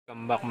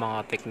Welcome back mga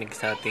teknik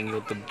sa ating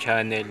YouTube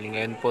channel.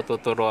 Ngayon po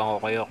tuturuan ko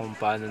kayo kung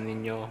paano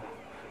ninyo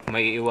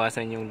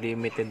maiiwasan yung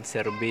limited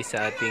service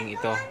sa ating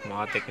ito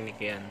mga teknik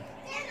yan.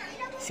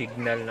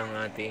 Signal ng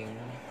ating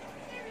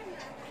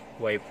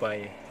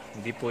Wifi.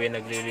 Hindi po yan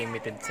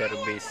nagli-limited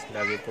service.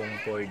 Lagi pong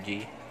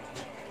 4G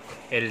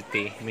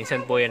LT.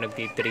 Minsan po yan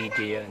nagti 3G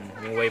yan.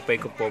 Yung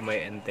Wifi ko po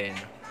may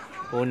antenna.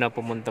 Una,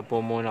 pumunta po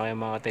muna kayo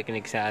mga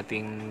teknik sa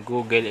ating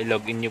Google.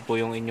 I-login nyo po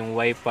yung inyong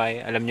Wifi.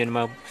 Alam nyo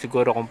naman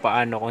siguro kung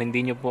paano. Kung hindi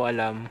nyo po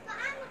alam,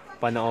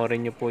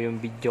 panoorin nyo po yung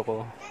video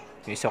ko.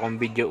 Yung isa kong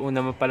video.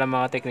 Una pala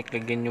mga teknik,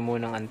 lagyan nyo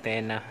muna ng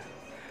antena.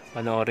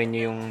 Panoorin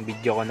nyo yung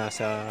video ko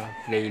nasa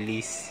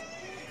playlist.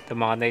 Ito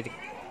mga teknik,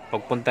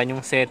 pagpunta nyo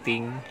yung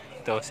setting.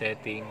 Ito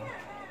setting.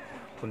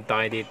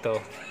 Punta kayo dito.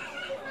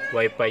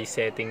 Wifi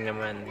setting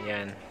naman.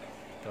 Yan.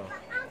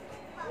 Ito.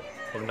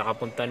 Kung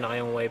nakapunta na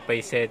kayong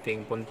Wifi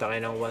setting, punta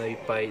kayo ng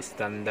Wifi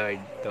standard.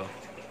 Ito.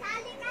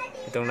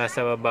 Itong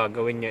nasa baba,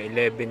 gawin nyo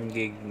 11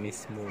 gig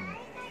mismo.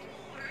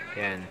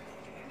 Yan.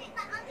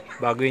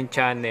 Bago yung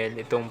channel,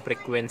 itong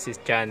frequencies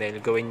channel,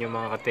 gawin nyo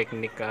mga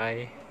ka-technic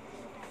ay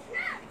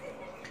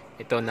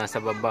ito nasa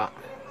baba.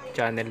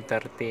 Channel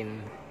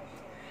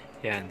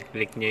 13. Yan.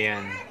 Click nyo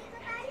yan.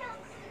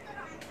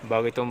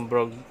 Bago itong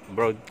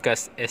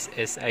broadcast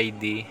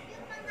SSID,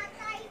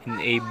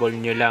 enable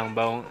nyo lang.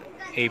 Bagong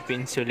AP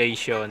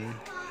insulation,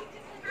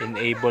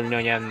 enable nyo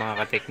yan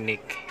mga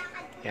ka-technic.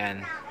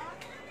 Yan.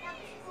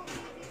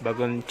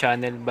 Bagong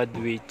channel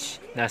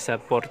bandwidth, nasa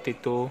 20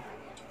 to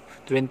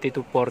 40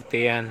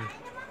 yan.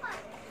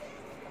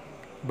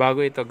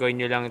 Bago ito,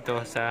 gawin nyo lang ito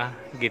sa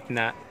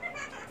gitna.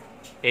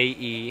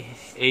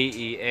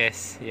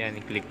 AES. Yan,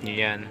 i-click nyo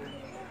yan.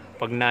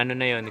 Pag naano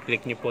na yun,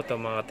 i-click nyo po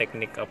ito mga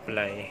technic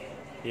apply.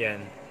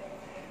 Yan.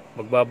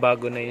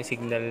 Magbabago na yung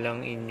signal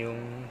lang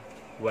inyong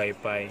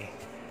Wifi.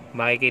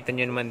 Makikita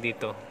nyo naman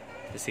dito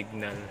sa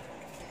signal.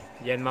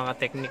 Yan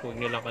mga teknik, huwag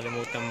nyo lang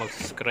kalimutan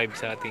mag-subscribe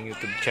sa ating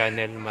YouTube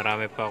channel.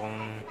 Marami pa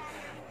akong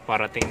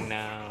parating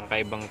na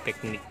kakaibang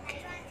teknik.